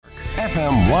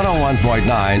FM 101.9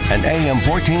 and AM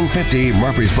 1450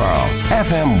 Murfreesboro,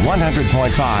 FM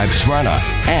 100.5 Smyrna,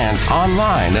 and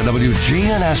online at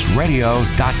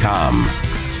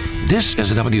WGNSradio.com. This is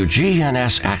the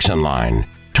WGNS Action Line,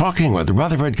 talking with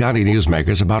Rutherford County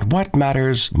newsmakers about what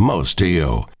matters most to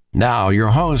you. Now, your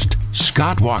host,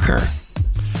 Scott Walker.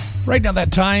 Right now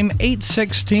that time,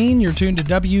 8:16, you're tuned to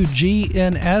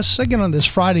WGNS, again on this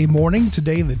Friday morning,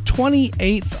 today the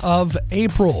 28th of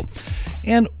April.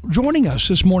 And joining us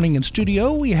this morning in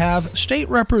studio, we have State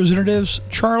Representatives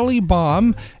Charlie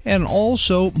Baum and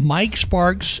also Mike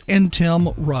Sparks and Tim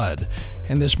Rudd.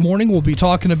 And this morning we'll be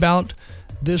talking about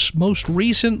this most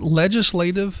recent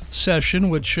legislative session,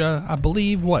 which I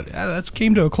believe, that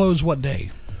came to a close what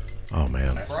day? Oh,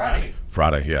 man.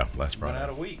 Friday, yeah, last Friday. About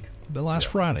a week. The last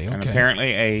Friday, okay. And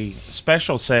apparently a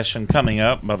special session coming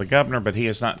up by the governor, but he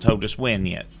has not told us when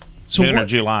yet. So June or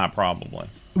July, probably.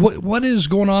 What is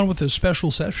going on with this special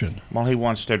session? Well, he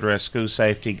wants to address school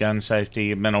safety, gun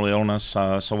safety, mental illness.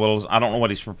 I don't know what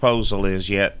his proposal is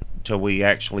yet till we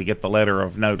actually get the letter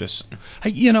of notice.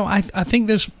 I think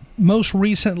this most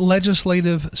recent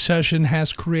legislative session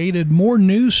has created more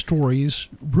news stories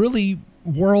really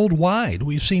worldwide.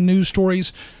 We've seen news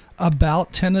stories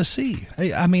about Tennessee.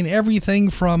 I mean, everything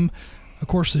from, of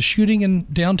course, the shooting in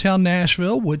downtown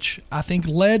Nashville, which I think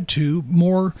led to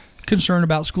more concern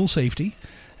about school safety,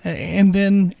 and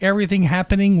then everything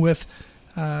happening with,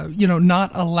 not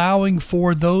allowing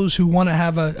for those who want to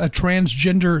have a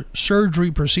transgender surgery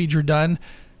procedure done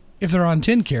if they're on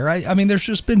TennCare. I mean, there's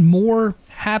just been more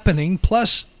happening.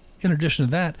 Plus, in addition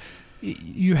to that,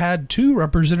 you had two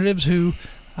representatives who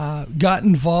got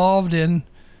involved in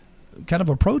kind of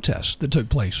a protest that took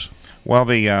place. Well,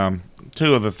 the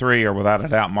two of the three are without a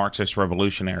doubt Marxist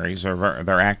revolutionaries. They're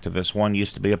activists. One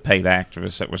used to be a paid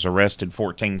activist that was arrested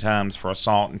 14 times for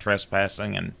assault and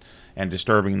trespassing and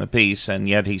disturbing the peace, and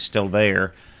yet he's still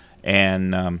there.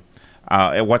 And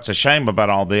what's a shame about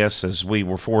all this is we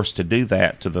were forced to do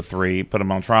that to the three, put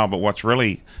them on trial. But what's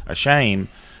really a shame,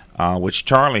 which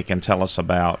Charlie can tell us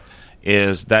about,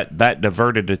 is that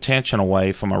diverted attention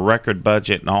away from a record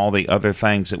budget and all the other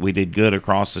things that we did good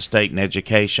across the state in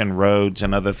education, roads,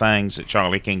 and other things that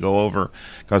Charlie can go over,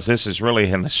 because this is really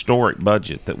an historic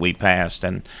budget that we passed.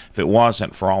 And if it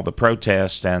wasn't for all the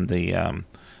protests and the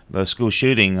school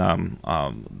shooting,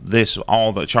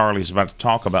 all that Charlie's about to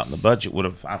talk about in the budget would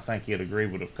have, I think he'd agree,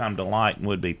 would have come to light and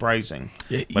would be praising.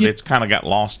 But it's kind of got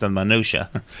lost in minutia.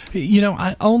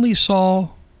 I only saw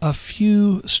a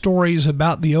few stories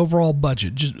about the overall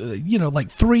budget, just, like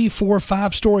 3, 4,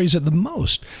 5 stories at the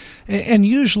most. And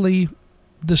usually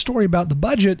the story about the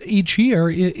budget each year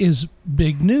is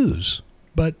big news.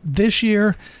 But this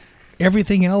year,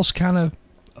 everything else kind of,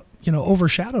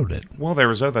 overshadowed it. Well, there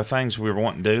was other things we were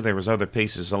wanting to do. There was other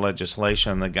pieces of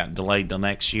legislation that got delayed till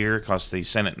next year because the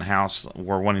Senate and House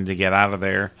were wanting to get out of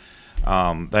there.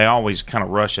 They always kind of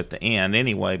rush at the end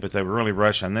anyway, but they were really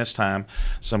rushing this time.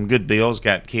 Some good bills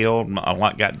got killed, a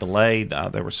lot got delayed.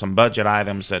 There were some budget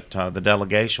items that the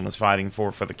delegation was fighting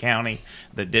for the county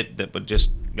that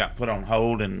just got put on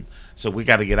hold, and so we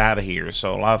got to get out of here.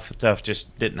 So a lot of stuff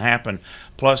just didn't happen.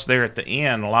 Plus, there at the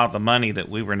end, a lot of the money that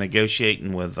we were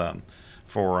negotiating with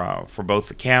for both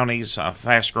the counties,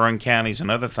 fast-growing counties,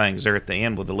 and other things there at the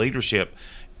end with the leadership,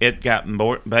 it got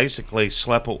basically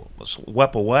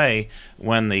swept away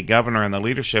when the governor and the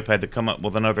leadership had to come up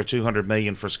with another $200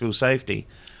 million for school safety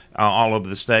all over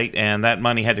the state, and that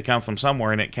money had to come from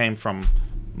somewhere, and it came from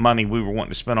money we were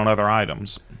wanting to spend on other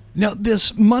items. Now,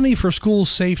 this money for school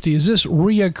safety, is this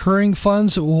reoccurring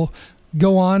funds that will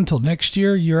go on till next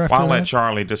year after that? I'll let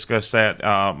Charlie discuss that.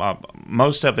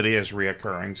 Most of it is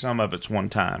reoccurring. Some of it's one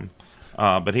time,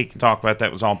 but he can talk about that.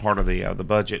 It was all part of the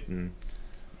budget, and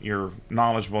you're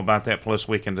knowledgeable about that. Plus,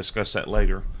 we can discuss that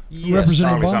later. Yes,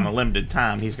 Charlie's on a limited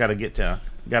time. He's got to get to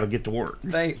work.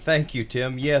 Thank you,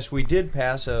 Tim. Yes, we did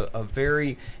pass a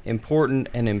very important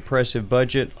and impressive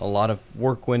budget. A lot of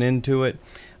work went into it.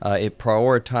 It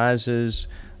prioritizes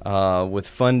with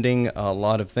funding a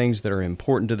lot of things that are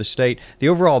important to the state. The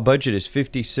overall budget is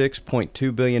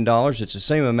 $56.2 billion. It's the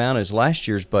same amount as last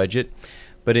year's budget,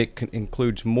 but it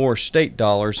includes more state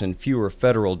dollars and fewer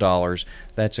federal dollars.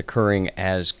 That's occurring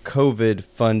as COVID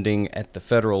funding at the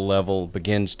federal level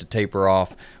begins to taper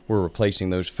off. We're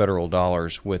replacing those federal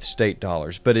dollars with state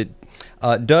dollars. But it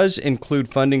does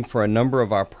include funding for a number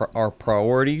of our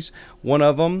priorities. One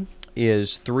of them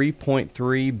is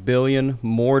 $3.3 billion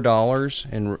more dollars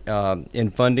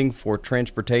in funding for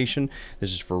transportation.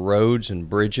 This is for roads and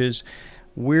bridges.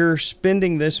 We're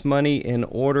spending this money in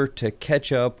order to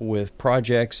catch up with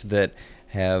projects that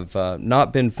have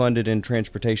not been funded in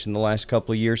transportation the last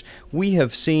couple of years, we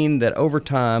have seen that over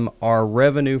time our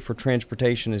revenue for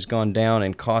transportation has gone down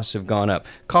and costs have gone up.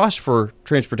 Costs for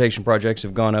transportation projects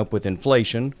have gone up with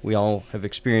inflation. We all have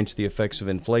experienced the effects of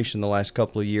inflation the last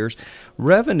couple of years.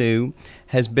 Revenue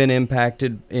has been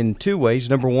impacted in two ways.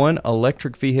 Number one,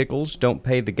 electric vehicles don't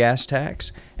pay the gas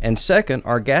tax. And second,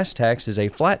 our gas tax is a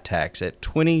flat tax at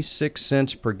 26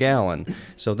 cents per gallon.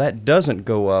 So that doesn't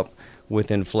go up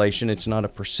with inflation. It's not a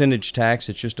percentage tax,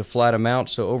 it's just a flat amount.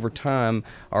 So over time,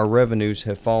 our revenues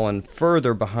have fallen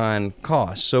further behind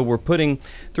costs. So we're putting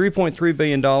 $3.3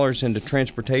 billion into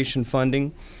transportation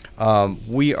funding.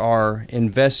 We are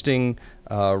investing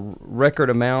record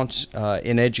amounts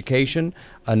in education.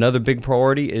 Another big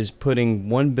priority is putting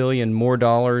 $1 billion more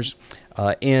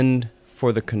in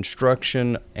for the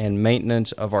construction and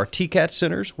maintenance of our TCAT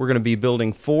centers. We're going to be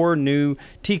building 4 new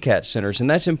TCAT centers, and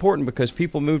that's important because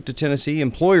people move to Tennessee,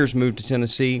 employers move to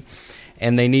Tennessee,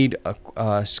 and they need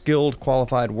a skilled,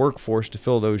 qualified workforce to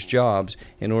fill those jobs.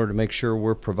 In order to make sure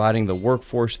we're providing the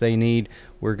workforce they need,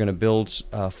 we're going to build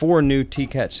 4 new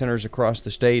TCAT centers across the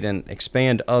state and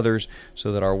expand others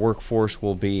so that our workforce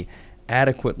will be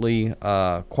adequately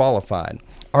qualified.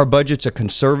 Our budget's a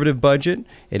conservative budget.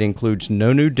 It includes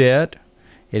no new debt.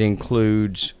 It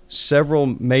includes several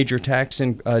major tax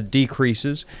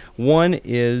decreases. One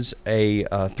is a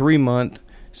 3-month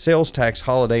sales tax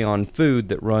holiday on food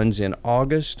that runs in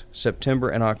August, September,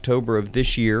 and October of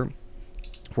this year.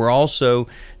 We're also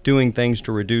doing things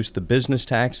to reduce the business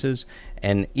taxes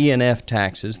and E&F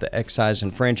taxes, the excise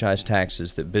and franchise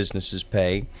taxes that businesses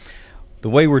pay. The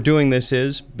way we're doing this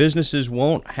is businesses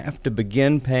won't have to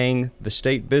begin paying the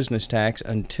state business tax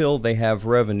until they have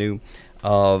revenue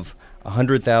of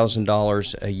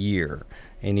 $100,000 a year.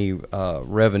 Any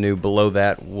revenue below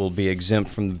that will be exempt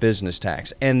from the business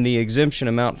tax. And the exemption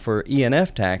amount for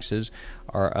E&F taxes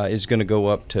is going to go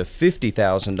up to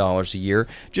 $50,000 a year.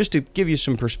 Just to give you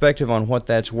some perspective on what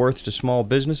that's worth to small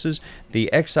businesses,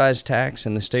 the excise tax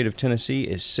in the state of Tennessee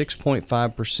is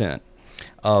 6.5%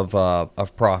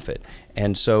 of profit.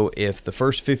 And so if the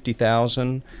first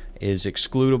 $50,000 is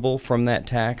excludable from that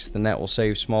tax, then that will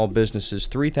save small businesses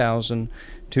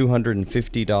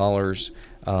 $3,250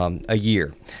 a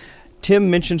year. Tim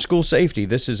mentioned school safety.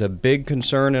 This is a big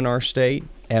concern in our state,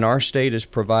 and our state is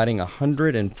providing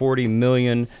 $140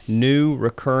 million new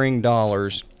recurring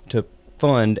dollars to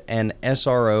fund an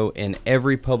SRO in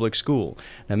every public school.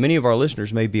 Now, many of our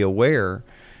listeners may be aware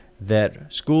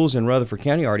that schools in Rutherford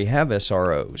County already have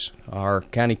SROs. Our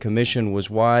county commission was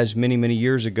wise many, many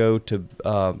years ago to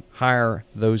hire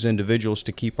those individuals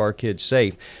to keep our kids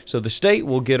safe. So the state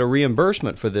will get a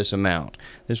reimbursement for this amount.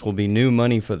 This will be new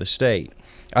money for the state.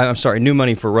 New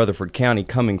money for Rutherford County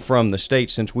coming from the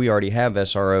state. Since we already have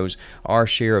SROs, our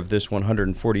share of this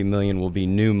 $140 million will be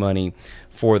new money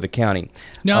for the county.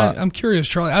 Now, I'm curious,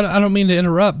 Charlie, I don't mean to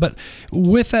interrupt, but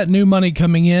with that new money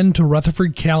coming in to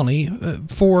Rutherford County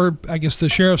for, I guess, the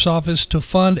sheriff's office to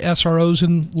fund SROs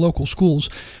in local schools,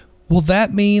 will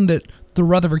that mean that the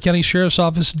Rutherford County Sheriff's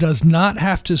Office does not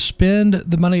have to spend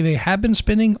the money they have been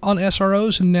spending on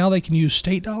SROs, and now they can use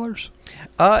state dollars?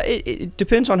 It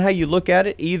depends on how you look at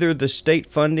it. Either the state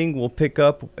funding will pick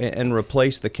up and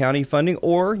replace the county funding,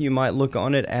 or you might look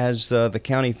on it as the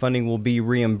county funding will be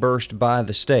reimbursed by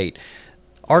the state.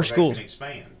 Our schools,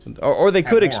 or they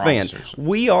could expand.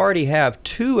 We already have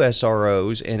 2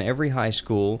 SROs in every high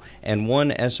school and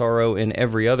 1 SRO in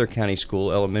every other county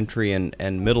school, elementary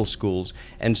and middle schools.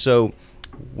 And so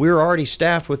we're already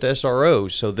staffed with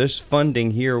SROs, so this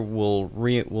funding here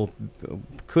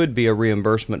could be a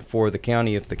reimbursement for the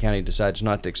county if the county decides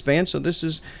not to expand. So this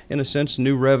is, in a sense,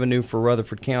 new revenue for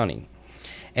Rutherford County.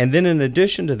 And then in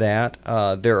addition to that,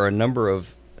 there are a number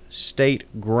of state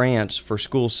grants for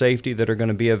school safety that are going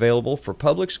to be available for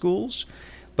public schools,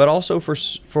 but also for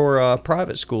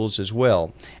private schools as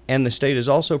well. And the state is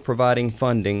also providing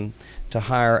funding to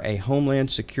hire a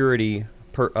Homeland Security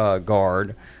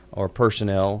guard or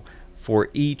personnel for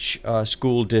each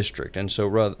school district, and so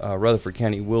Rutherford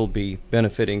County will be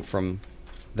benefiting from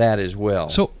that as well.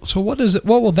 So what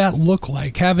will that look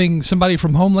like? Having somebody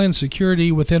from Homeland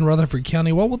Security within Rutherford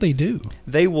County, what will they do?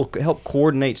 They will help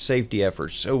coordinate safety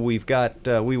efforts. So we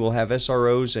will have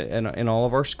SROs in all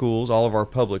of our schools, all of our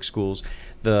public schools.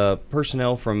 The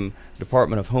personnel from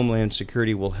Department of Homeland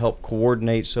Security will help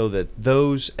coordinate so that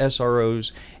those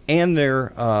SROs and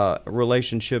their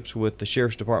relationships with the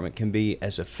Sheriff's Department can be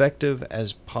as effective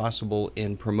as possible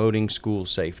in promoting school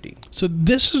safety. So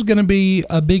this is going to be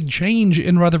a big change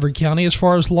in Rutherford County as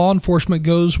far as law enforcement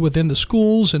goes within the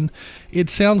schools, and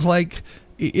it sounds like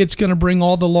it's going to bring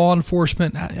all the law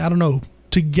enforcement, I don't know,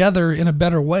 together in a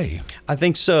better way. I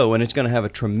think so, and it's going to have a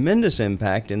tremendous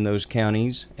impact in those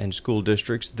counties and school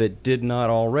districts that did not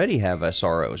already have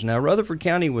SROs. Now, Rutherford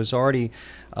County was already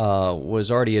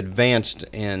advanced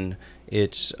in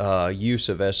its use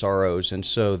of SROs, and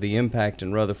so the impact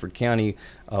in Rutherford County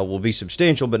will be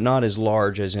substantial, but not as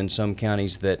large as in some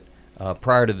counties that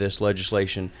prior to this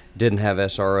legislation didn't have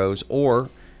SROs or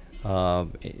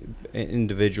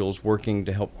individuals working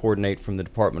to help coordinate from the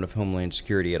Department of Homeland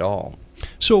Security at all.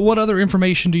 So what other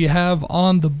information do you have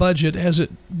on the budget as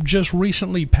it just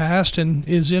recently passed and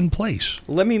is in place?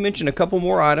 Let me mention a couple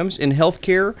more items. In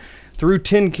healthcare, through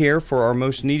TennCare for our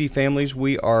most needy families,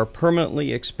 we are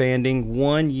permanently expanding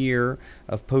 1 year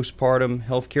of postpartum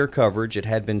healthcare coverage. It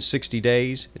had been 60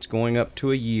 days. It's going up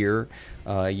to a year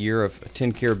of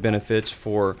TennCare benefits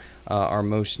for our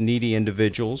most needy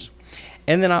individuals.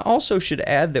 And then I also should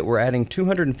add that we're adding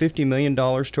 $250 million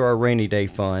to our rainy day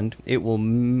fund. It will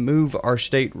move our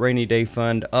state rainy day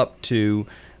fund up to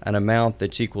an amount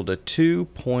that's equal to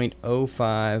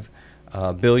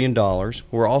 $2.05 billion.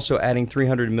 We're also adding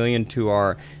 $300 million to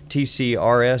our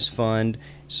TCRS fund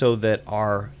so that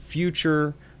our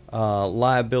future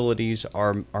liabilities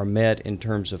are met in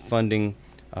terms of funding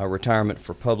retirement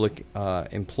for public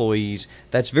employees.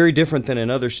 That's very different than in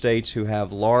other states who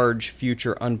have large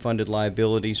future unfunded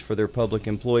liabilities for their public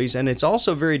employees. And it's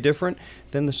also very different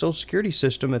than the Social Security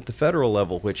system at the federal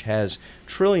level, which has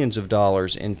trillions of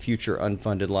dollars in future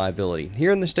unfunded liability.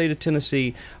 Here in the state of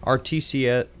Tennessee, our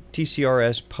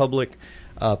TCRS public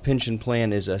pension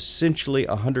plan is essentially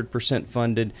 100%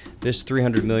 funded. This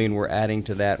 $300 million we're adding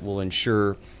to that will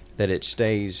ensure that it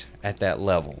stays at that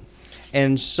level.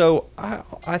 And so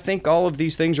I think all of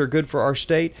these things are good for our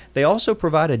state. They also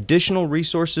provide additional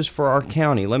resources for our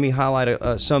county. Let me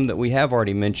highlight some that we have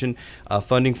already mentioned.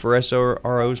 Funding for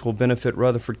SROs will benefit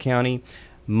Rutherford County.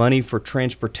 Money for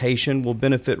transportation will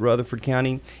benefit Rutherford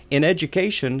County. In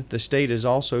education, the state is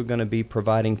also going to be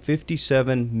providing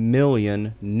 $57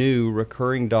 million new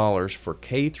recurring dollars for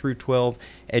K through 12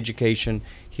 education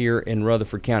here in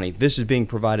Rutherford County. This is being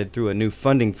provided through a new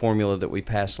funding formula that we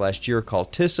passed last year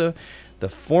called TISA. The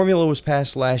formula was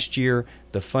passed last year.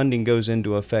 The funding goes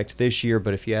into effect this year,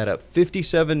 but if you add up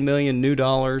 $57 million new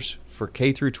dollars for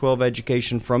K through 12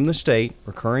 education from the state,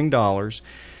 recurring dollars,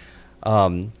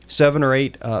 $7 or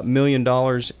 $8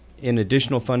 million in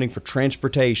additional funding for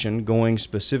transportation going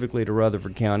specifically to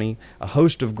Rutherford County, a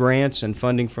host of grants and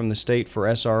funding from the state for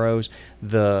SROs,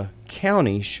 the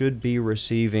county should be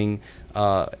receiving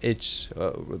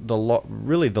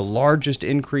really the largest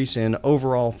increase in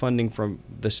overall funding from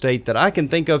the state that I can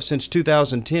think of since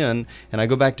 2010. And I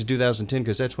go back to 2010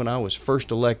 because that's when I was first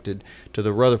elected to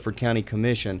the Rutherford County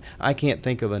Commission. I can't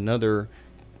think of another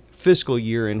fiscal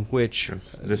year in which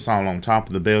this all on top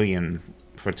of the billion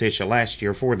for TISA last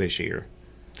year for this year.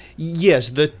 Yes,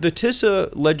 the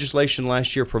TISA legislation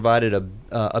last year provided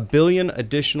a billion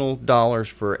additional dollars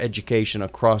for education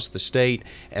across the state,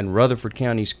 and Rutherford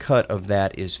County's cut of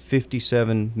that is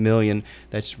 $57 million.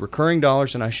 That's recurring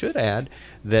dollars, and I should add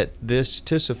that this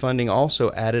TISA funding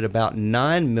also added about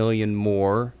 $9 million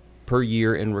more per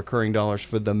year in recurring dollars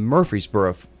for the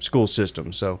Murfreesboro school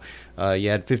system. So you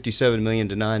add $57 million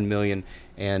to $9 million,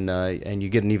 and you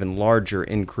get an even larger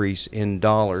increase in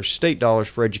dollars, state dollars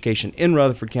for education in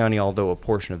Rutherford County, although a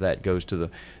portion of that goes to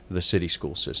the city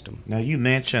school system. Now, you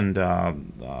mentioned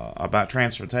about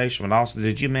transportation, but also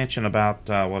did you mention about,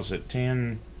 was it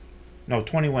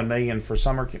 21 million for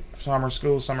summer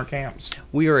schools, summer camps?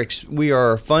 We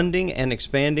are funding and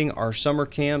expanding our summer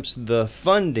camps. The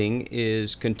funding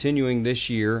is continuing this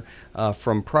year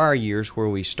from prior years where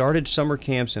we started summer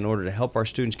camps in order to help our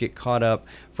students get caught up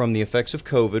from the effects of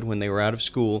COVID when they were out of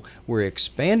school. We're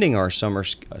expanding our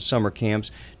summer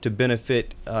camps to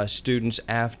benefit students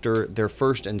after their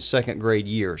first and second grade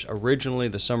years. Originally,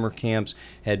 the summer camps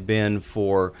had been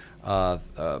for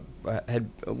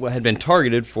had been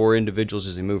targeted for individuals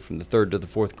as they move from the third to the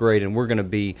fourth grade, and we're going to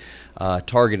be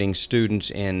targeting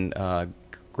students in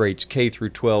grades K through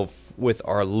 12 with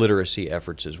our literacy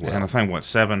efforts as well. And I think,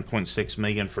 $7.6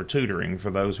 million for tutoring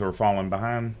for those who are falling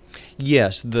behind?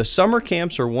 Yes, the summer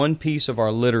camps are one piece of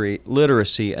our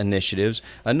literacy initiatives.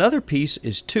 Another piece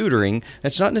is tutoring.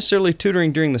 That's not necessarily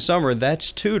tutoring during the summer,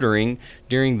 that's tutoring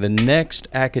during the next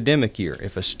academic year.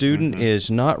 If a student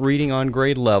is not reading on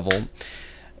grade level,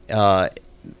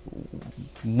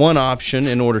 one option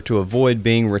in order to avoid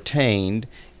being retained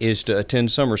is to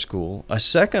attend summer school. A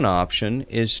second option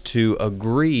is to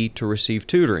agree to receive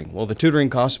tutoring. Well, the tutoring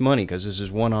costs money because this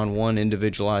is one-on-one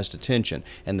individualized attention,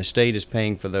 and the state is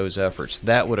paying for those efforts.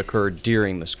 That would occur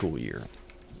during the school year.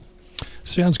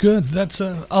 Sounds good. That's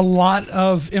a lot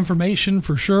of information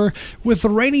for sure. With the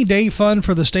rainy day fund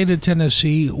for the state of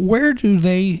Tennessee, where do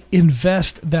they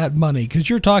invest that money? Because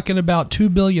you're talking about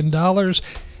 $2 billion.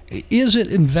 Is it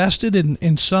invested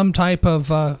in some type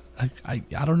of, I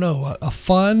don't know, a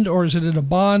fund, or is it in a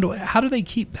bond? How do they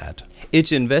keep that?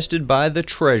 It's invested by the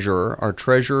treasurer. Our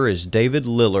treasurer is David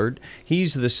Lillard.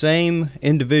 He's the same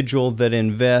individual that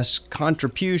invests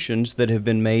contributions that have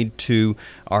been made to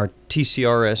our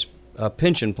TCRS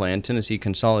pension plan, Tennessee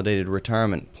Consolidated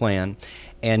Retirement Plan.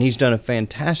 And he's done a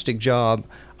fantastic job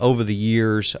over the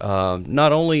years,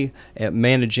 not only at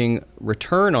managing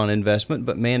return on investment,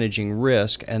 but managing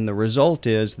risk. And the result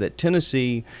is that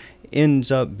Tennessee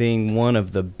ends up being one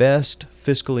of the best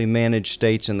fiscally managed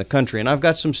states in the country. And I've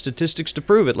got some statistics to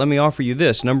prove it. Let me offer you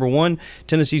this. Number one,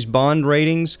 Tennessee's bond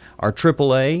ratings are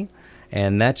AAA,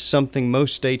 and that's something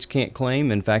most states can't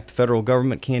claim. In fact, the federal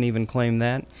government can't even claim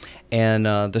that. And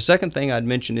the second thing I'd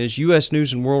mention is U.S.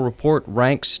 News & World Report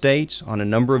ranks states on a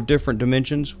number of different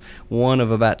dimensions. One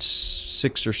of about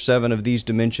 6 or 7 of these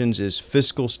dimensions is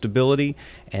fiscal stability,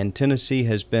 and Tennessee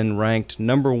has been ranked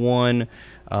number 1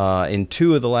 in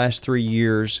 2 of the last 3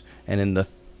 years, and in the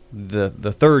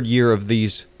third year of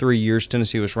these 3 years,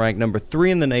 Tennessee was ranked number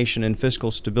 3 in the nation in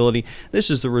fiscal stability. This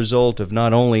is the result of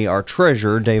not only our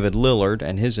treasurer, David Lillard,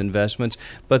 and his investments,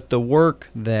 but the work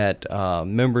that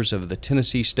members of the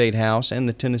Tennessee State House and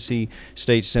the Tennessee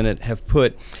State Senate have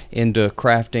put into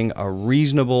crafting a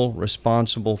reasonable,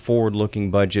 responsible,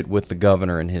 forward-looking budget with the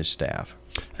governor and his staff.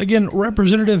 Again,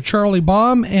 Representative Charlie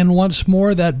Baum, and once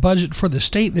more, that budget for the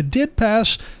state that did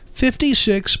pass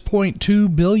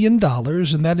 $56.2 billion,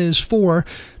 and that is for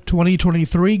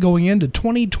 2023 going into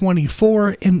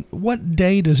 2024. And what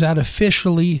day does that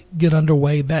officially get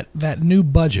underway, that new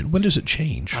budget? When does it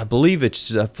change? I believe it's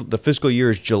the fiscal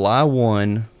year is July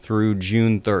 1 through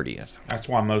June 30th. That's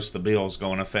why most of the bills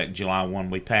go into effect July 1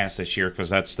 we pass this year, because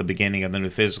that's the beginning of the new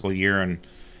fiscal year. And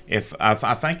if I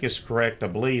think it's correct, I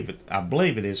believe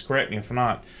it is, correct me if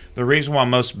not, the reason why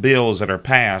most bills that are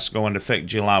passed go into effect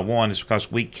July 1 is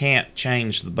because we can't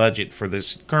change the budget for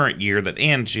this current year that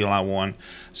ends July 1.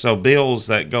 So bills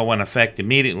that go in effect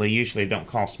immediately usually don't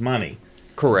cost money.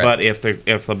 Correct. But if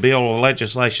the bill or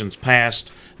legislation's passed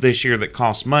this year that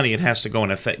costs money, it has to go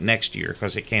into effect next year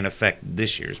because it can't affect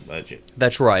this year's budget.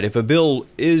 That's right. If a bill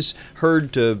is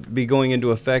heard to be going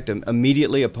into effect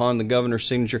immediately upon the governor's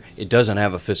signature, it doesn't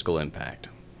have a fiscal impact.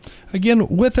 Again,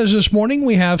 with us this morning,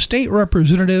 we have State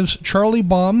Representatives Charlie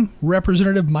Baum,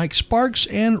 Representative Mike Sparks,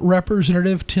 and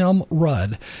Representative Tim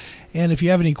Rudd. And if you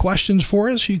have any questions for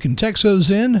us, you can text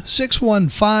those in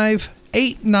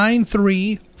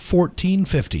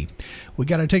 615-893-1450. We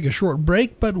got to take a short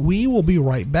break, but we will be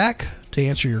right back to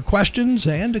answer your questions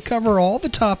and to cover all the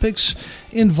topics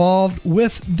involved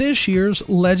with this year's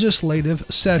legislative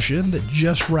session that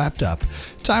just wrapped up.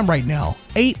 Time right now,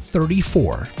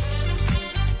 8:34.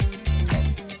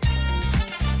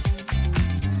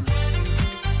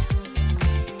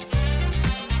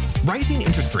 Rising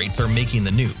interest rates are making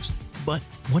the news, but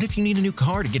what if you need a new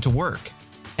car to get to work?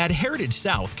 At Heritage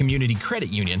South Community Credit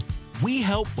Union, we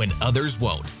help when others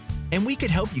won't. And we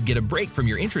could help you get a break from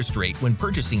your interest rate when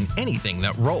purchasing anything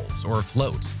that rolls or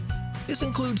floats. This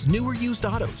includes newer used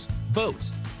autos,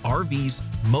 boats, RVs,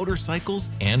 motorcycles,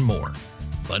 and more.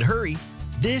 But hurry,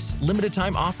 this limited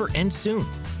time offer ends soon.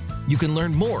 You can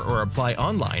learn more or apply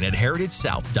online at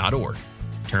heritagesouth.org.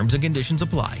 Terms and conditions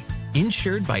apply.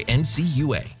 Insured by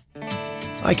NCUA.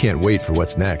 I can't wait for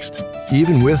what's next.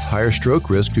 Even with higher stroke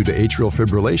risk due to atrial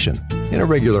fibrillation, an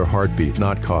irregular heartbeat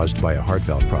not caused by a heart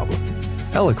valve problem.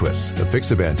 Eliquis, the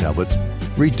Apixaban tablets,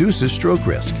 reduces stroke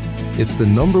risk. It's the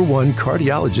 #1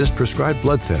 cardiologist-prescribed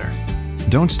blood thinner.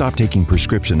 Don't stop taking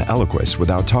prescription Eliquis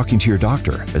without talking to your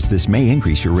doctor, as this may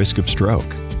increase your risk of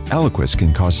stroke. Eliquis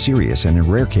can cause serious and,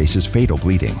 in rare cases, fatal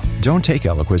bleeding. Don't take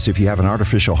Eliquis if you have an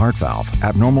artificial heart valve,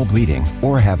 abnormal bleeding,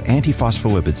 or have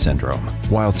antiphospholipid syndrome.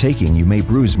 While taking, you may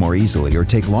bruise more easily or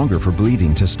take longer for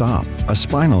bleeding to stop. A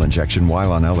spinal injection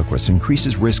while on Eliquis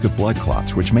increases risk of blood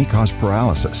clots, which may cause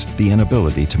paralysis, the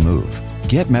inability to move.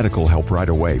 Get medical help right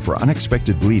away for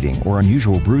unexpected bleeding or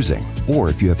unusual bruising, or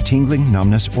if you have tingling,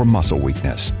 numbness, or muscle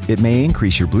weakness. It may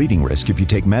increase your bleeding risk if you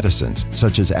take medicines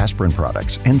such as aspirin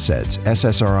products, NSAIDs,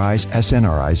 SSRIs,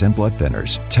 SNRIs, and blood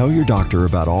thinners. Tell your doctor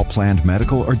about all planned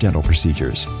medical or dental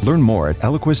procedures. Learn more at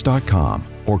Eliquis.com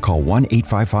or call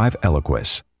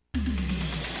 1-855-ELIQUIS.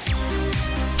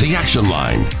 The Action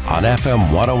Line on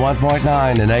FM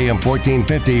 101.9 and AM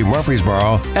 1450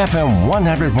 Murfreesboro, FM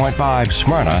 100.5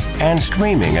 Smyrna, and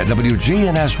streaming at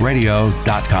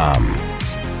WGNSradio.com.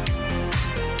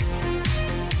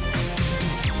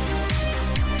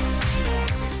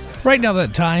 Right now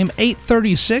that time,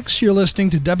 8:36, you're listening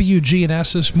to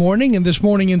WGNS This Morning, and this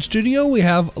morning in studio we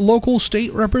have local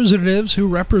state representatives who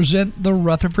represent the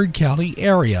Rutherford County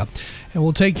area. And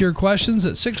we'll take your questions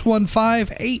at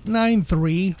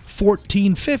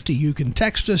 615-893-1450. You can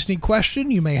text us any question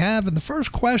you may have, and the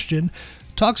first question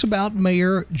talks about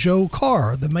Mayor Joe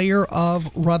Carr, the mayor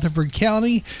of Rutherford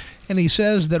County. And he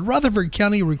says that Rutherford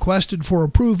County requested for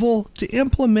approval to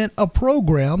implement a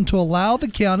program to allow the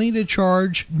county to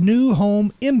charge new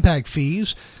home impact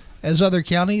fees, as other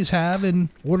counties have, in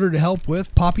order to help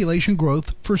with population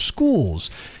growth for schools.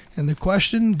 And the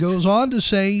question goes on to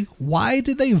say, why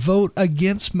did they vote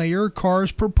against Mayor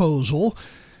Carr's proposal?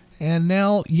 And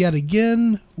now, yet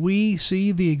again, we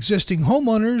see the existing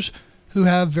homeowners who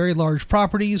have very large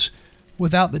properties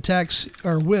without the tax,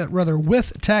 or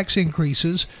with tax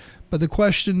increases. But the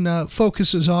question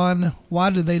focuses on, why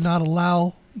did they not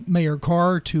allow Mayor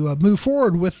Carr to move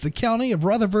forward with the county of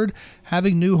Rutherford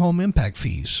having new home impact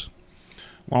fees?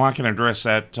 Well, I can address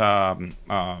that.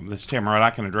 This is Tim Rudd. I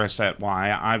can address that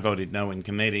why I voted no in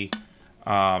committee.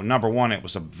 Number one, it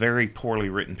was a very poorly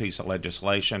written piece of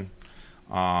legislation.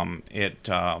 It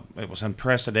was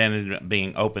unprecedented,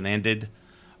 being open-ended.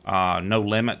 No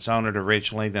limits on it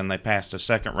originally. Then they passed a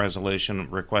second resolution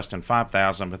requesting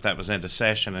 $5,000, but that was into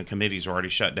session and committees were already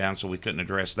shut down, so we couldn't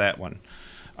address that one.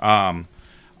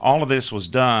 All of this was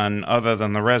done, other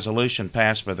than the resolution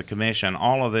passed by the commission.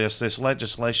 All of this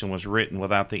legislation was written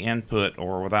without the input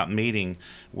or without meeting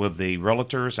with the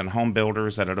realtors and home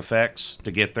builders that it affects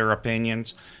to get their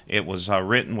opinions. It was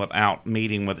written without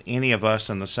meeting with any of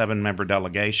us in the 7-member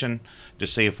delegation to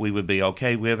see if we would be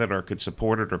okay with it or could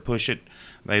support it or push it.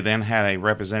 They then had a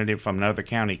representative from another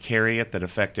county carry it that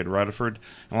affected Rutherford.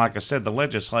 And like I said, the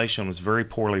legislation was very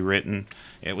poorly written.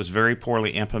 It was very poorly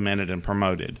implemented and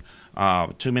promoted.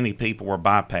 Too many people were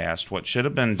bypassed. What should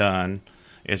have been done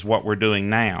is what we're doing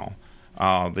now.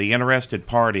 The interested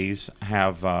parties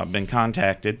have been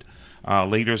contacted,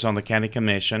 leaders on the county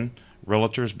commission,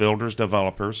 realtors, builders,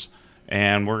 developers,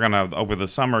 and we're going to, over the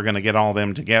summer, going to get all of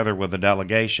them together with a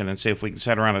delegation and see if we can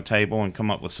sit around a table and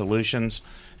come up with solutions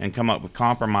and come up with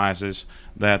compromises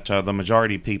that the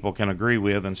majority of people can agree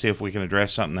with, and see if we can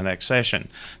address something in the next session.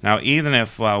 Now, even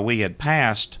if we had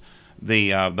passed the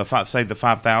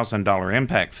 $5,000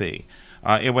 impact fee,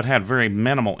 it would have very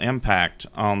minimal impact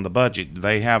on the budget.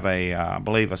 They have I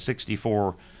believe, a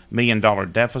 $64 million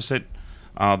deficit.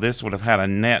 This would have had a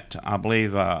net, I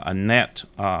believe, a net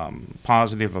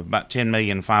positive of about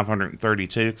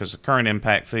 $10,532,000, because the current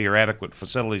impact fee or adequate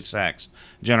facilities tax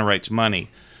generates money.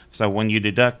 So when you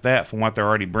deduct that from what they're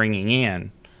already bringing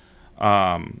in,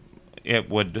 it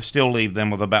would still leave them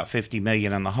with about $50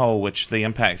 million in the hole, which the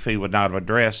impact fee would not have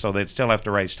addressed, so they'd still have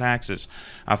to raise taxes.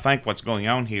 I think what's going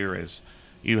on here is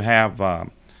you have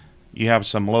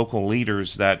some local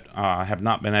leaders that have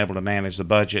not been able to manage the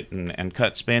budget and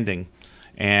cut spending,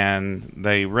 and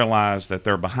they realize that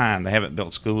they're behind. They haven't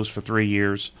built schools for 3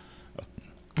 years.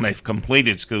 They've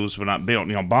completed schools but not built.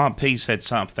 Bob P. said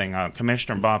something,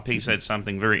 Commissioner Bob P. said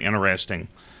something very interesting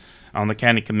on the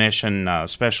county commission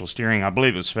special steering, I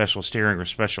believe it was special steering or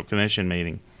special commission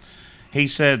meeting. He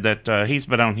said that he's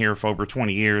been on here for over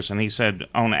 20 years, and he said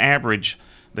on average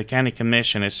the county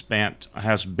commission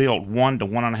has built 1 to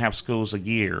 1.5 schools a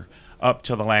year up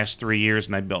to the last 3 years,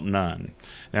 and they built none.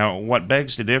 Now, what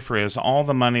begs to differ is all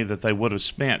the money that they would have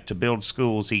spent to build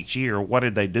schools each year, what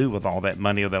did they do with all that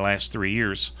money over the last 3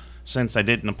 years, since they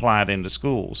didn't apply it into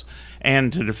schools?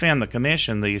 And to defend the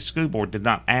commission, the school board did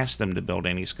not ask them to build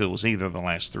any schools either the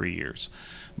last 3 years.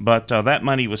 But that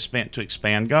money was spent to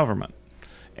expand government.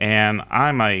 And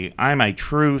I'm a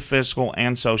true fiscal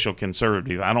and social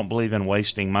conservative. I don't believe in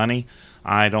wasting money.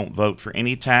 I don't vote for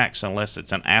any tax unless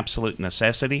it's an absolute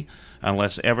necessity,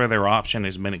 unless ever their option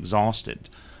has been exhausted.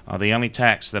 The only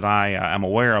tax that I am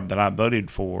aware of that I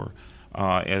voted for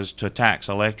is to tax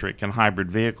electric and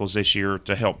hybrid vehicles this year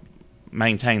to help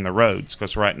maintain the roads,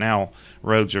 because right now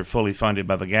roads are fully funded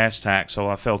by the gas tax, so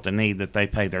I felt the need that they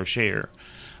pay their share.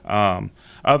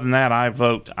 Other than that, I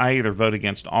either vote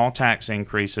against all tax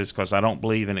increases because I don't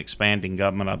believe in expanding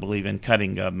government. I believe in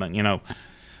cutting government.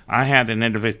 I had an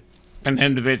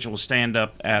individual stand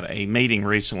up at a meeting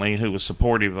recently who was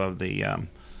supportive of the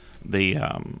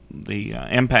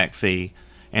impact fee,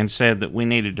 and said that we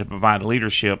needed to provide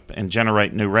leadership and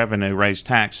generate new revenue, raise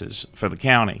taxes for the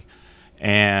county.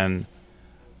 And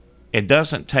it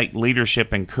doesn't take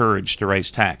leadership and courage to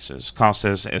raise taxes,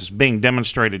 because as being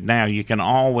demonstrated now, you can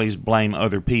always blame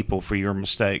other people for your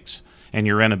mistakes and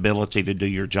your inability to do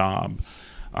your job.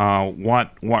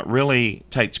 What really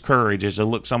takes courage is to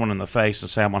look someone in the face and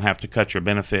say, I'm going to have to cut your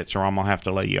benefits, or I'm going to have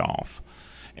to lay you off.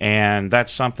 And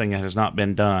that's something that has not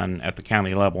been done at the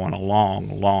county level in a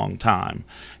long, long time.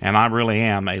 And I really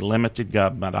am a limited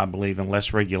government. I believe in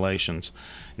less regulations.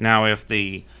 Now,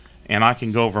 and I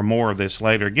can go over more of this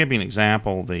later. Give you an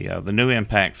example. The new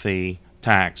impact fee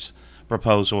tax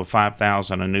proposal of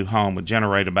 $5,000 a new home would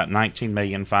generate about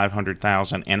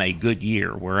 $19,500,000 in a good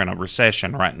year. We're in a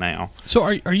recession right now.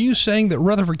 So are you saying that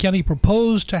Rutherford County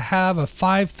proposed to have a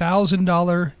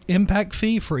 $5,000 impact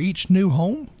fee for each new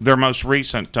home? Their most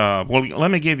recent, well,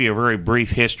 let me give you a very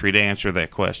brief history to answer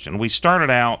that question. We started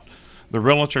out, the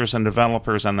realtors and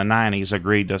developers in the 90s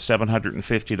agreed to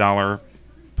 $750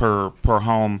 per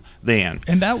home then.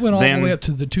 And that went all the way up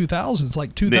to the 2000s,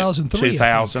 like 2003.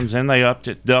 2000s, and they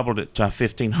doubled it to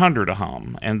 $1,500 a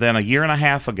home. And then a year and a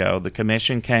half ago, the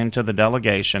commission came to the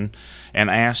delegation and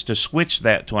asked to switch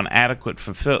that to an adequate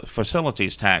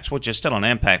facilities tax, which is still an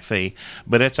impact fee,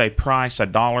 but it's a price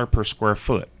 $1 per square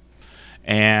foot.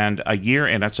 And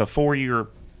it's a 4-year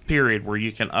period where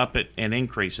you can up it and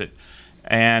increase it.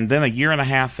 And then a year and a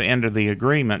half into the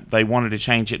agreement, they wanted to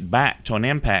change it back to an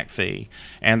impact fee.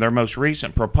 And their most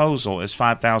recent proposal is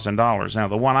 $5,000. Now,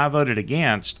 the one I voted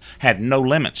against had no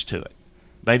limits to it.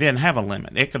 They didn't have a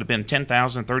limit. It could have been $10,000,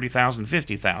 $30,000,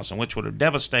 $50,000, which would have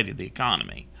devastated the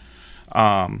economy.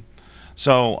 That's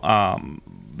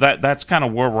kind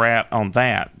of where we're at on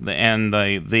that. And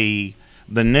the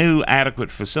new adequate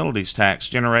facilities tax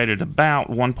generated about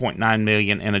 $1.9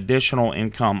 million in additional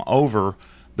income over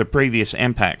the previous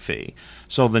impact fee.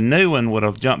 So the new one would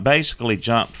have basically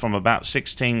jumped from about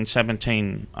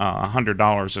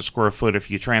 $1,700 a square foot if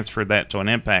you transferred that to an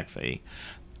impact fee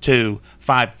to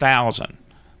 $5,000,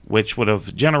 which would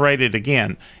have generated,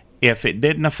 again, if it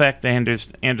didn't affect the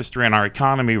industry and our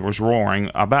economy was roaring,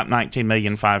 about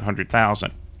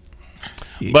 $19,500,000.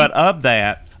 But of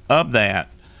that,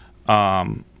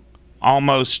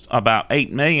 almost about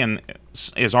 $8 million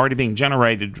is already being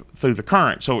generated through the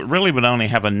current. So it really would only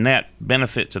have a net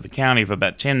benefit to the county of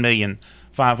about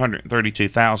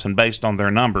 $10,532,000 based on their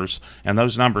numbers, and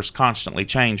those numbers constantly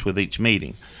change with each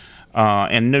meeting.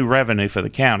 And new revenue for the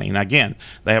county. And again,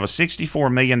 they have a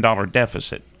 $64 million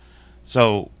deficit.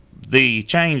 So the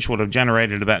change would have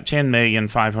generated about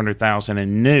 $10,500,000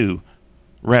 in new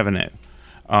revenue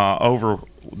over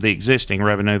the existing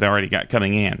revenue they already got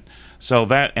coming in. So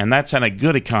that's in a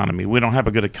good economy. We don't have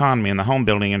a good economy, and the home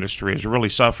building industry is really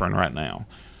suffering right now.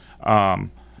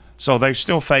 So they're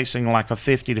still facing like a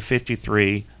 $50 to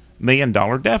 $53 million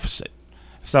deficit.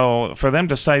 So for them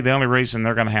to say the only reason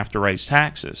they're going to have to raise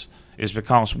taxes is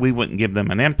because we wouldn't give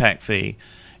them an impact fee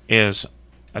is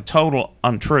a total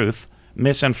untruth,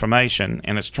 misinformation,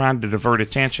 and it's trying to divert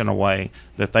attention away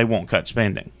that they won't cut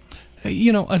spending.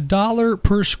 You know, $1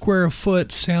 per square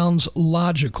foot sounds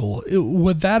logical.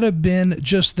 Would that have been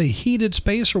just the heated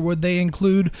space, or would they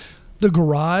include the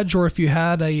garage, or if you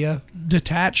had a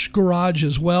detached garage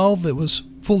as well that was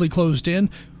fully closed in,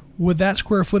 would that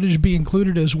square footage be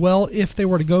included as well if they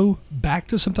were to go back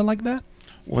to something like that?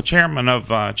 Well, chairman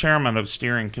of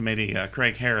steering committee,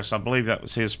 Craig Harris, I believe that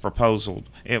was his proposal.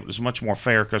 It was much more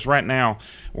fair because right now,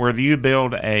 whether you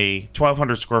build a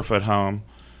 1,200 square foot home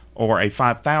or a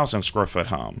 5,000 square foot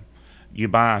home, you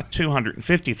buy a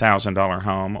 $250,000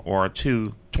 home or a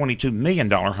 $22 million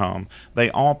home,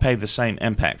 they all pay the same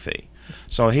impact fee.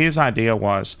 So his idea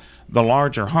was the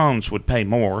larger homes would pay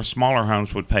more, smaller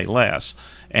homes would pay less,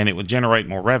 and it would generate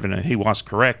more revenue. He was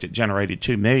correct. It generated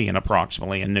 $2 million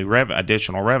approximately in new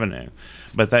additional revenue,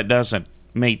 but that doesn't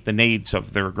meet the needs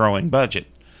of their growing budget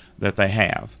that they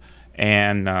have.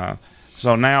 And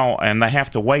so now, and they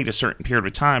have to wait a certain period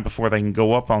of time before they can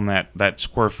go up on that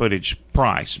square footage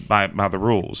price by the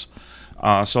rules.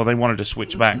 So they wanted to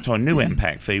switch back to a new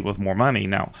impact fee with more money.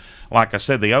 Now, like I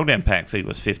said, the old impact fee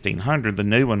was $1,500. The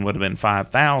new one would have been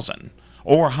 $5,000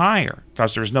 or higher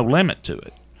because there's no limit to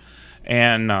it.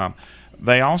 And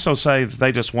they also say that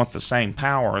they just want the same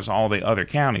power as all the other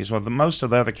counties. Well, most of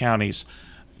the other counties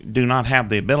do not have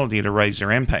the ability to raise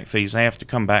their impact fees. They have to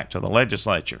come back to the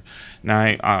legislature.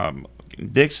 Now,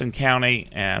 Dixon County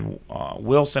and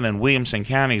Wilson and Williamson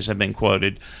counties have been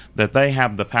quoted that they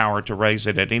have the power to raise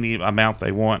it at any amount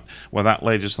they want without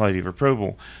legislative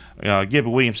approval. Give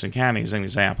Williamson County as an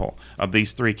example of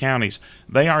these three counties.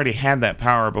 They already had that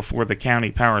power before the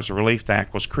County Powers of Relief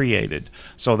Act was created,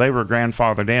 so they were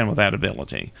grandfathered in with that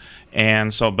ability.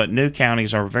 And so, but new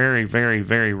counties are very, very,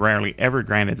 very rarely ever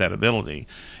granted that ability,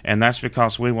 and that's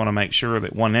because we want to make sure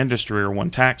that one industry or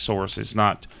one tax source is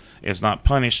not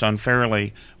punished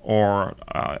unfairly or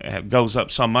goes up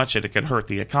so much that it could hurt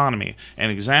the economy. An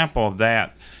example of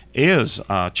that is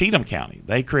Cheatham County.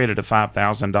 They created a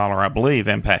 $5,000, I believe,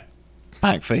 impact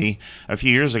impact fee a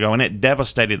few years ago, and it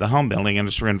devastated the home building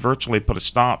industry and virtually put a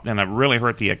stop, and it really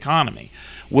hurt the economy.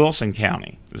 Wilson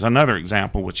County is another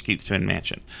example which keeps being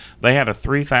mentioned. They had a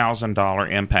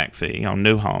 $3,000 impact fee on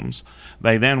new homes.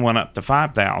 They then went up to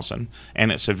 $5,000,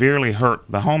 and it severely hurt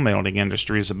the home building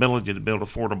industry's ability to build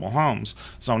affordable homes.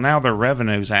 So now their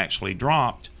revenues actually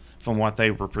dropped from what they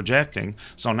were projecting.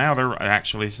 So now they're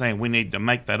actually saying we need to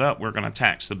make that up. We're going to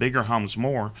tax the bigger homes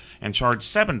more and charge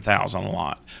 $7,000 a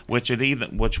lot,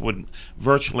 which would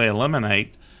virtually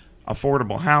eliminate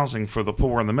affordable housing for the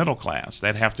poor and the middle class.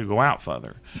 They'd have to go out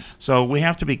further. So we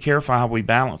have to be careful how we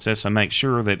balance this and make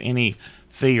sure that any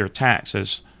fee or tax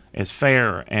is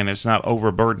fair and it's not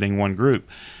overburdening one group.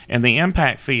 And the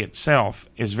impact fee itself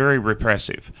is very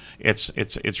repressive.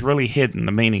 It's really hidden,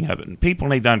 the meaning of it. And people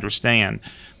need to understand.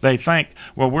 They think,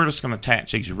 well, we're just going to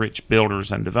tax these rich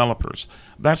builders and developers.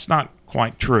 That's not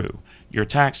quite true. You're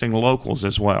taxing locals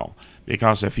as well.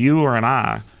 Because if you or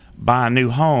I buy a new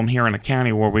home here in a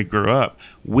county where we grew up,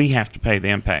 we have to pay the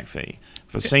impact fee.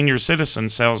 If a senior citizen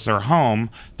sells their home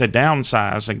to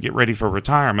downsize and get ready for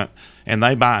retirement, and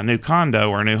they buy a new condo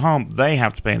or a new home, they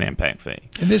have to pay an impact fee.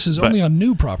 And this is only on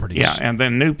new properties. Yeah, and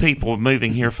then new people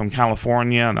moving here from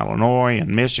California and Illinois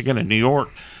and Michigan and New York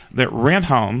that rent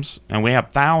homes, and we have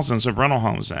thousands of rental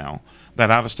homes now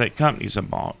that out-of-state companies have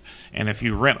bought. And if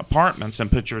you rent apartments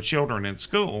and put your children in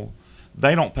school,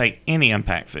 they don't pay any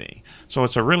impact fee. So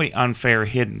it's a really unfair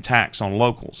hidden tax on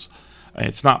locals.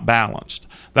 It's not balanced.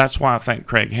 That's why I think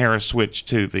Craig Harris switched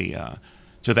to the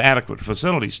adequate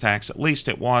facilities tax. At least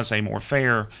it was a more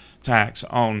fair tax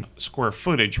on square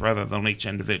footage rather than each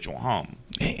individual home.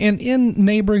 And in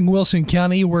neighboring Wilson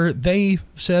County, where they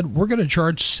said we're going to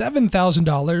charge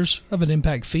 $7,000 of an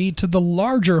impact fee to the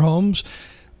larger homes,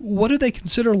 what do they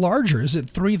consider larger? Is it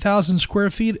 3,000 square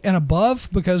feet and above?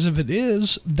 Because if it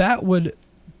is, that would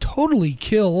totally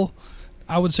kill,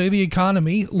 I would say, the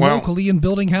economy locally in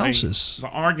building houses. The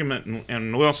argument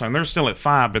in Wilson, they're still at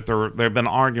 5, but they've been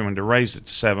arguing to raise it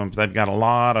to 7. But they've got a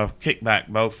lot of kickback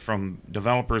both from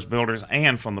developers, builders,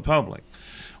 and from the public.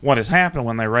 What has happened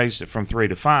when they raised it from 3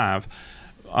 to 5,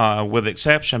 with the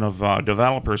exception of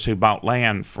developers who bought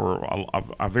land for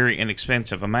a very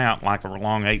inexpensive amount, like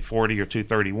along 840 or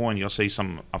 231, you'll see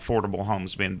some affordable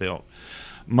homes being built.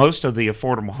 Most of the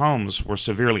affordable homes were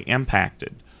severely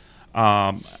impacted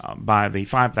by the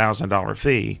 $5,000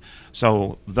 fee.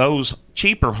 So those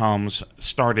cheaper homes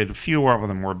started, fewer of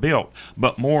them were built,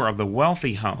 but more of the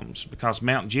wealthy homes, because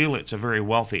Mount Juliet's a very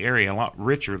wealthy area, a lot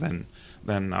richer than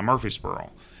Murfreesboro.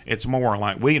 It's more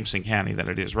like Williamson County than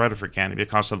it is Rutherford County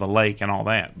because of the lake and all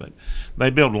that. But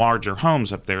they build larger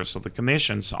homes up there. So the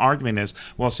commission's argument is,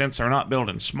 well, since they're not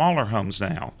building smaller homes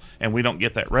now and we don't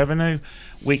get that revenue,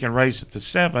 we can raise it to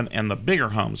 7 and the bigger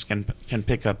homes can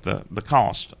pick up the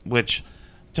cost, which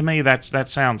to me that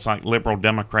sounds like liberal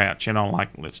Democrats, like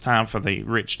it's time for the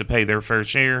rich to pay their fair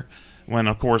share, when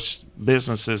of course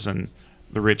businesses and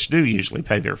the rich do usually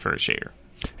pay their fair share.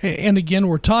 And again,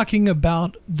 we're talking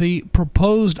about the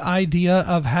proposed idea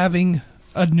of having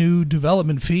a new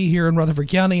development fee here in Rutherford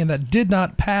County, and that did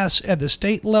not pass at the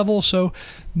state level. So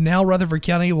now Rutherford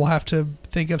County will have to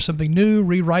think of something new,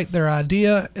 rewrite their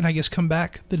idea, and I guess come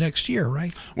back the next year,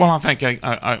 right? Well, I think,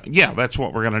 yeah, that's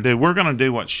what we're going to do. We're going to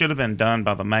do what should have been done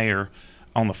by the mayor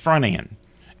on the front end,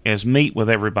 is meet with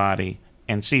everybody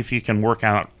and see if you can work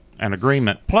out an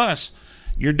agreement. Plus,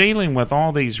 you're dealing with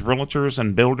all these realtors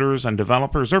and builders and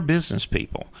developers. They're business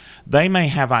people. They may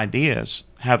have ideas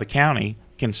how the county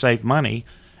can save money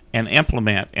and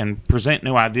implement and present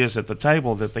new ideas at the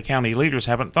table that the county leaders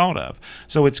haven't thought of.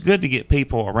 So it's good to get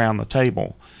people around the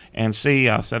table and see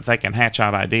if they can hatch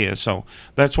out ideas. So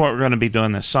that's what we're going to be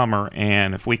doing this summer.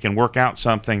 And if we can work out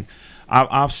something,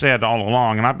 I've said all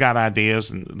along, and I've got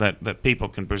ideas that people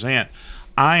can present.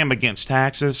 I am against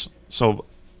taxes, so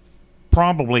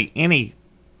probably any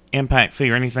impact fee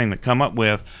or anything that come up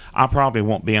with, I probably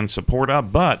won't be in support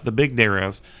of. But the big deal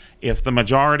is, if the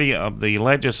majority of the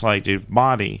legislative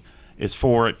body is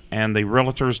for it and the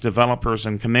realtors, developers,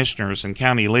 and commissioners and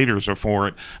county leaders are for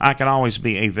it, I can always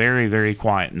be a very, very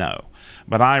quiet no.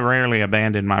 But I rarely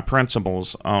abandon my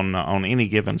principles on any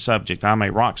given subject. I'm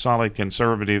a rock-solid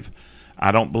conservative.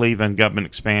 I don't believe in government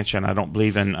expansion. I don't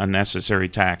believe in unnecessary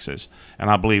taxes. And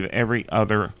I believe every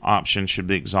other option should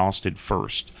be exhausted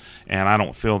first. And I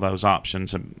don't feel those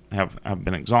options have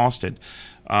been exhausted.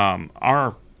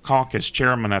 Our caucus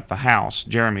chairman at the House,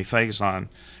 Jeremy Faison,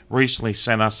 recently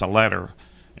sent us a letter,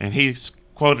 and he's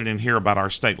quoted in here about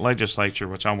our state legislature,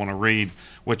 which I want to read,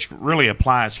 which really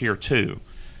applies here too.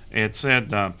 It said,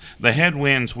 the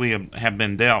headwinds we have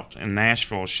been dealt in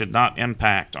Nashville should not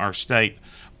impact our state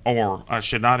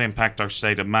should not impact our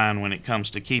state of mind when it comes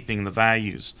to keeping the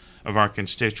values of our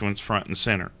constituents front and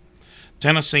center.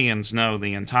 Tennesseans know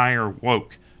the entire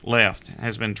woke left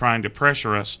has been trying to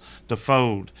pressure us to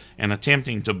fold and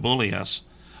attempting to bully us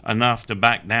enough to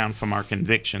back down from our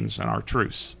convictions and our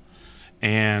truths.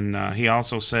 And he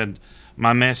also said,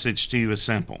 my message to you is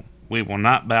simple. We will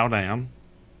not bow down.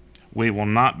 We will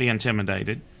not be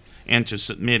intimidated into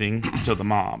submitting to the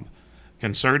mob.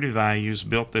 Conservative values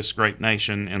built this great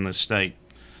nation in this state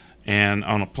and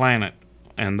on a planet,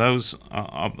 and those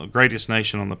of the greatest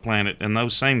nation on the planet, and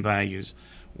those same values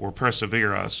will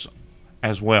persevere us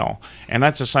as well. And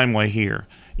that's the same way here.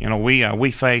 You know,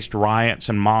 we faced riots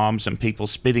and mobs and people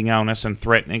spitting on us and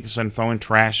threatening us and throwing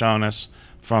trash on us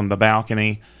from the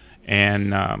balcony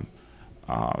and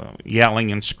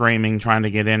yelling and screaming, trying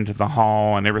to get into the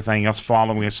hall and everything else,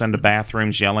 following us into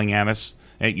bathrooms, yelling at us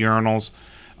at urinals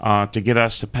to get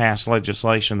us to pass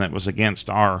legislation that was against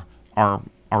our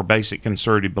basic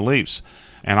conservative beliefs.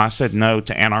 And I said no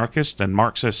to anarchists and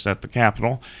Marxists at the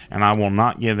Capitol, and I will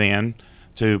not give in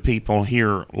to people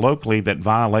here locally that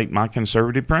violate my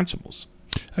conservative principles.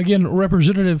 Again,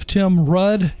 Representative Tim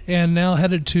Rudd, and now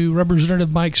headed to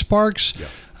Representative Mike Sparks.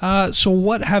 Yeah. So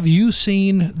what have you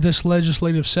seen this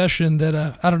legislative session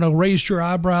that, raised your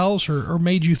eyebrows or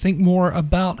made you think more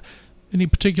about any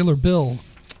particular bill?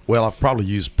 Well, I've probably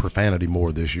used profanity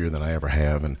more this year than I ever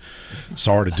have, and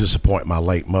sorry to disappoint my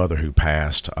late mother who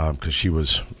passed because she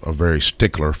was a very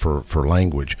stickler for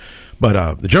language.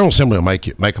 But the General Assembly will make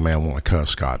a man want to cuss,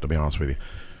 Scott, to be honest with you.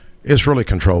 It's really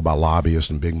controlled by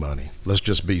lobbyists and big money. Let's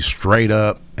just be straight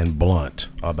up and blunt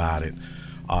about it.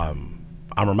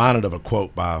 I'm reminded of a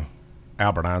quote by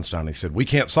Albert Einstein. He said, we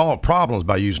can't solve problems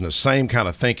by using the same kind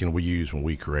of thinking we used when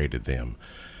we created them.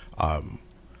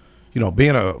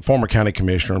 Being a former county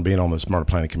commissioner and being on the Smart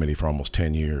Planning Committee for almost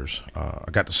 10 years, I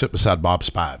got to sit beside Bob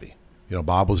Spivey.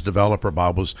 Bob was a developer.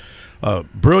 Bob was a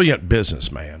brilliant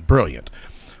businessman, brilliant.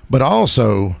 But I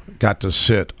also got to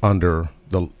sit under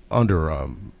the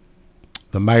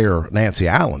mayor, Nancy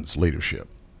Allen's leadership.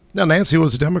 Now, Nancy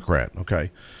was a Democrat,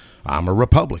 okay? I'm a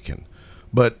Republican.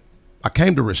 But I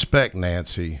came to respect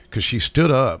Nancy because she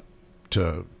stood up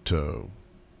to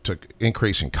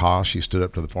increasing costs. She stood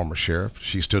up to the former sheriff.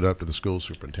 She stood up to the school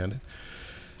superintendent.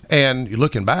 And you're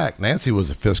looking back, Nancy was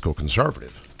a fiscal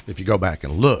conservative, if you go back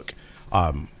and look.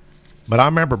 But I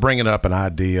remember bringing up an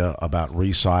idea about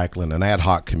recycling, an ad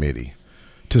hoc committee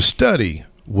to study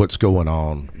what's going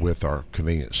on with our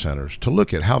convenience centers, to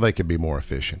look at how they could be more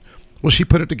efficient. Well, she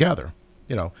put it together.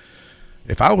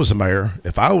 If I was the mayor,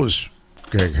 if I was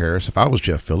Greg Harris, if I was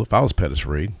Jeff Phillip, if I was Pettis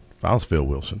Reed, if I was Phil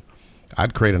Wilson,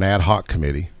 I'd create an ad hoc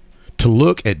committee to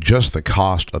look at just the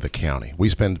cost of the county. We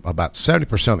spend about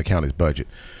 70% of the county's budget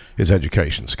is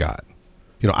education, Scott.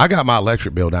 I got my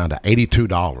electric bill down to $82.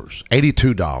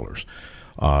 $82.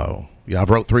 I've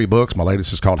wrote 3 books. My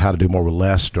latest is called How to Do More with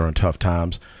Less During Tough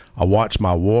Times. I watched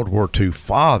my World War II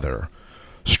father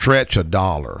stretch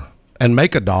 $1 and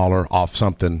make $1 off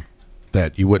something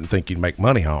that you wouldn't think you'd make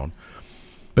money on.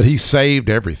 But he saved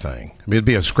everything. It'd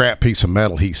be a scrap piece of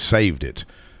metal. He saved it.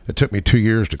 It took me 2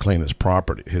 years to clean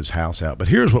his house out. But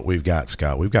here's what we've got,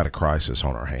 Scott. We've got a crisis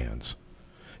on our hands.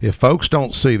 If folks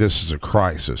don't see this as a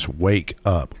crisis, wake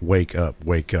up, wake up,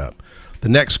 wake up. The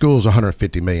next school is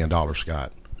 $150 million,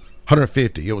 Scott.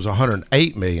 150. It was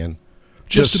 $108 million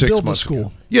just to 6 build the months school.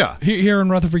 ago. Yeah. Here in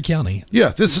Rutherford County. Yeah,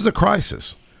 this is a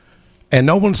crisis. And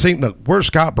no one seemed to, where's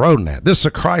Scott Broden at? This is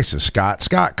a crisis, Scott.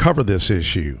 Scott, cover this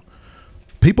issue.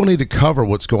 People need to cover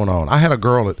what's going on. I had a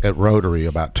girl at Rotary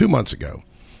about 2 months ago.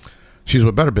 She's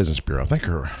with Better Business Bureau. I think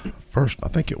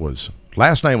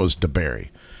last name was DeBerry,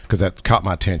 because that caught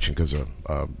my attention because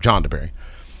of John DeBerry.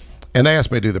 And they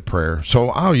asked me to do the prayer. So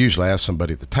I'll usually ask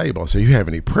somebody at the table, I say, you have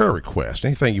any prayer requests?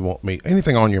 Anything you want me,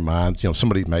 anything on your mind?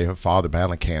 Somebody may have a father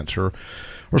battling cancer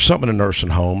or something in a nursing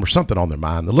home or something on their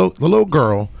mind. The little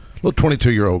girl, little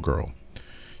 22-year-old girl,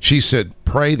 she said,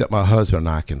 pray that my husband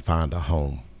and I can find a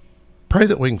home. Pray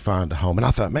that we can find a home. And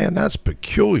I thought, man, that's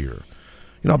peculiar.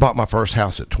 I bought my first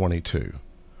house at 22.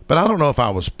 But I don't know if I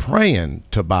was praying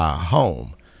to buy a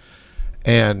home.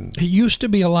 And it used to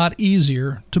be a lot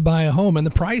easier to buy a home, and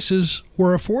the prices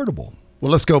were affordable.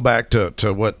 Well, let's go back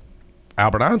to what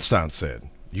Albert Einstein said.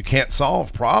 You can't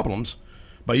solve problems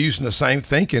by using the same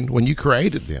thinking when you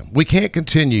created them. We can't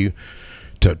continue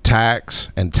to tax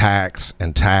and tax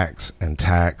and tax and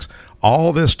tax.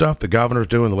 All this stuff the governor's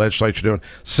doing, the legislature doing,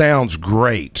 sounds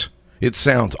great. It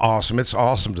sounds awesome. It's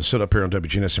awesome to sit up here on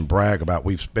WGNS and brag about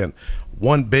we've spent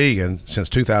 $1 billion since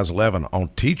 2011 on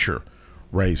teacher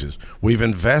raises. We've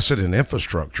invested in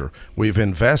infrastructure. We've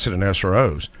invested in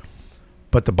SROs.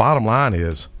 But the bottom line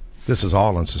is This is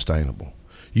all unsustainable.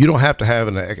 You don't have to have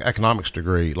an economics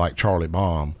degree like Charlie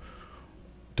Baum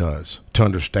does to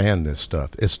understand this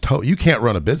stuff. You can't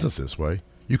run a business this way.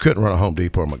 You couldn't run a Home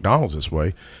Depot or McDonald's this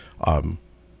way.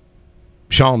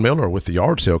 Sean Miller with the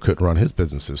yard sale couldn't run his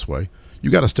business this way. You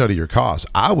got to study your costs.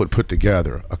 I would put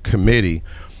together a committee,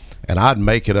 and I'd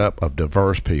make it up of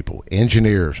diverse people,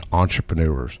 engineers,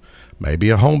 entrepreneurs, maybe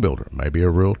a home builder, maybe a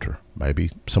realtor, maybe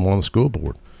someone on the school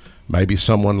board, maybe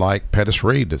someone like Pettis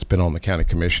Reed that's been on the county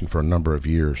commission for a number of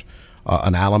years,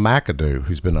 an Alan McAdoo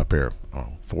who's been up there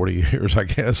 40 years, I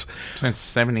guess. Since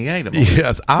 78 of them.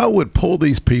 Yes, I would pull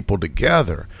these people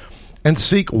together and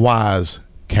seek wise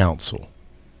counsel.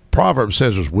 Proverbs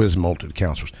says there's wisdom multitude of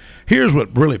counselors. Here's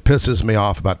what really pisses me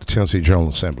off about the Tennessee General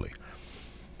Assembly.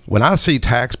 When I see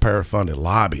taxpayer-funded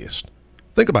lobbyists,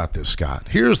 think about this, Scott.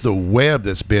 Here's the web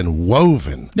that's been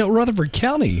woven. No, Rutherford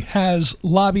County has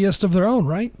lobbyists of their own,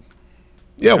 right?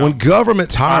 Yeah, when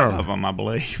government's hiring 5 of them, I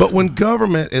believe. But when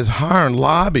government is hiring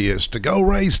lobbyists to go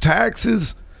raise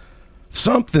taxes,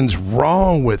 something's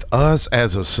wrong with us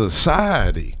as a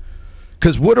society.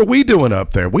 Because what are we doing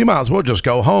up there? We might as well just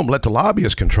go home, let the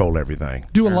lobbyists control everything.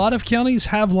 Do a lot of counties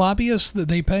have lobbyists that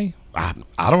they pay? I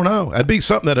don't know. That'd be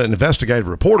something that an investigative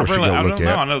reporter should go look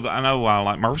at. I know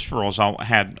like Murfreesboro's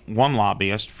had one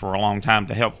lobbyist for a long time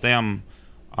to help them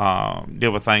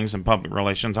deal with things in public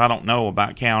relations. I don't know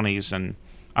about counties, and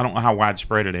I don't know how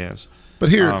widespread it is. But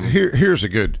here's a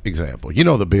good example. You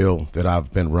know the bill that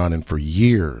I've been running for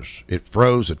years. It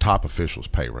froze the top officials'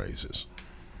 pay raises.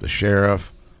 The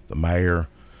sheriff, the mayor.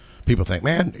 People think,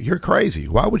 man, you're crazy.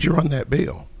 Why would you run that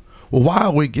bill? Well, why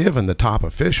are we giving the top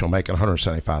official making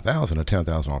 $175,000 a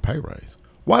 $10,000 pay raise?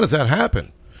 Why does that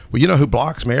happen? Well, you know who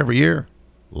blocks me every year?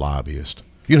 Lobbyist.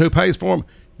 You know who pays for them?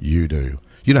 You do.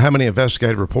 You know how many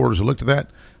investigative reporters have looked at that?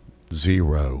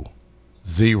 Zero.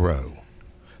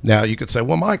 Now, you could say,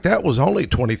 well, Mike, that was only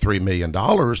 $23 million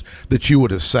that you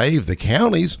would have saved the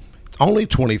counties. It's only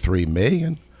 $23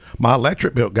 million. My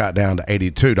electric bill got down to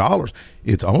 $82.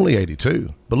 It's only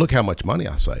 $82. But look how much money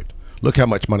I saved. Look how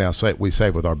much money we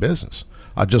saved with our business.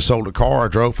 I just sold a car I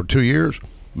drove for 2 years,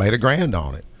 made $1,000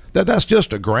 on it. That's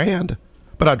just $1,000,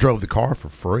 but I drove the car for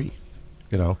free.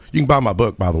 You know, you can buy my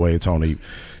book, by the way. It's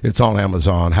on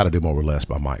Amazon, How to Do More with Less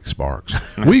by Mike Sparks.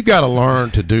 We've got to learn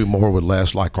to do more with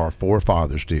less like our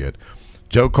forefathers did.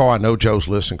 Joe Carr, I know Joe's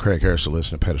listening. Craig Harris is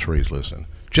listening. Pettis Reed's listening.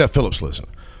 Jeff Phillips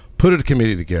listening. Put a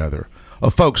committee together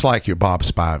of folks like your Bob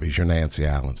Spivey's, your Nancy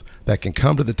Allens, that can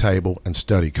come to the table and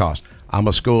study costs. I'm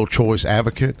a school choice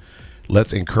advocate.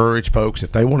 Let's encourage folks.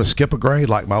 If they want to skip a grade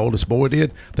like my oldest boy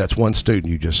did, that's one student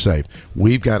you just saved.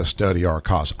 We've got to study our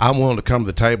costs. I'm willing to come to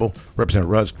the table. Representative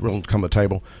Rudd's willing to come to the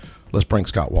table. Let's bring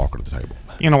Scott Walker to the table.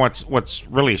 You know what's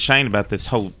really a shame about this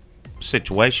whole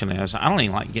situation is I don't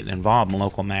even like getting involved in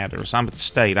local matters. I'm at the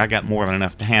state. I got more than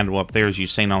enough to handle up there, as you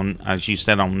said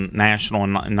on national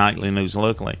and nightly news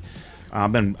locally.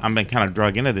 I've been kind of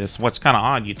drug into this. What's kind of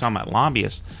odd, you're talking about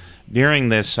lobbyists. During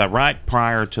this, right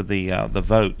prior to the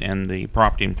vote in the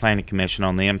Property and Planning Commission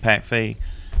on the impact fee,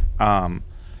 I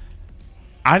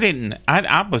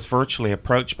was virtually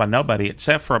approached by nobody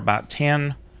except for about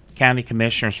 10 county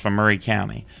commissioners from Murray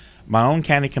County. My own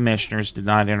county commissioners did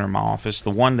not enter my office.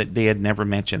 The one that did never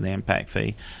mentioned the impact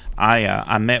fee.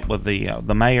 I met with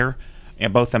the mayor,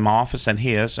 both in my office and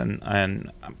his,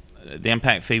 and the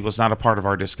impact fee was not a part of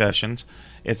our discussions.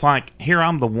 It's like, here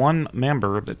I'm the one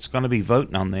member that's going to be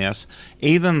voting on this.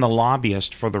 Even the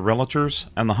lobbyist for the realtors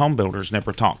and the home builders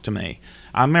never talked to me.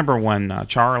 I remember when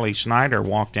Charlie Schneider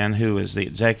walked in, who is the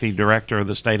executive director of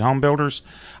the state home builders.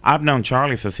 I've known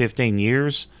Charlie for 15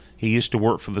 years. He used to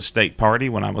work for the state party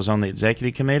when I was on the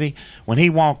executive committee. When he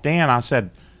walked in, I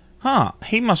said,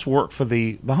 he must work for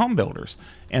the home builders.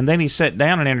 And then he sat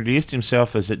down and introduced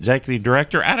himself as executive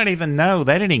director. I didn't even know.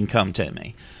 They didn't even come to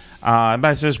me.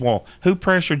 Everybody says, well, who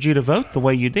pressured you to vote the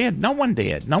way you did? No one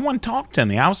did. No one talked to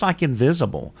me. I was like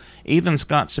invisible. Ethan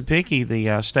Scott Sapicki,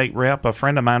 the state rep, a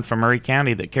friend of mine from Murray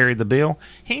County that carried the bill,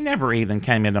 he never even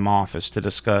came into my office to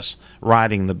discuss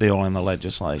writing the bill in the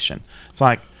legislation. It's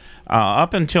like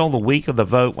up until the week of the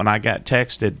vote when I got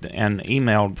texted and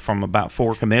emailed from about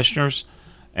 4 commissioners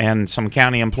and some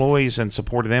county employees in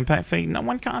support of the impact fee, no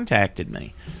one contacted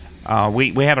me.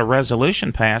 We had a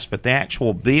resolution passed, but the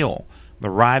actual bill, the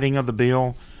writing of the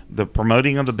bill, the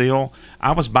promoting of the bill,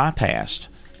 I was bypassed.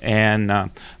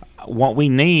 And what we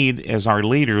need is our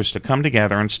leaders to come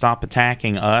together and stop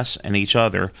attacking us and each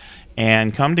other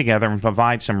and come together and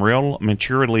provide some real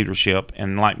mature leadership.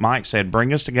 And like Mike said,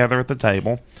 bring us together at the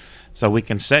table so we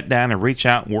can sit down and reach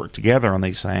out and work together on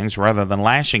these things. Rather than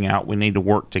lashing out, we need to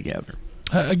work together.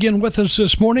 Again with us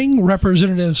this morning,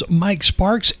 Representatives Mike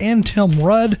Sparks and Tim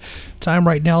Rudd. Time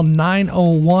right now,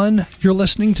 9:01. You're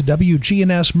listening to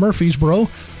WGNS Murfreesboro.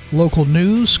 Local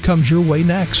news comes your way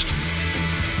next.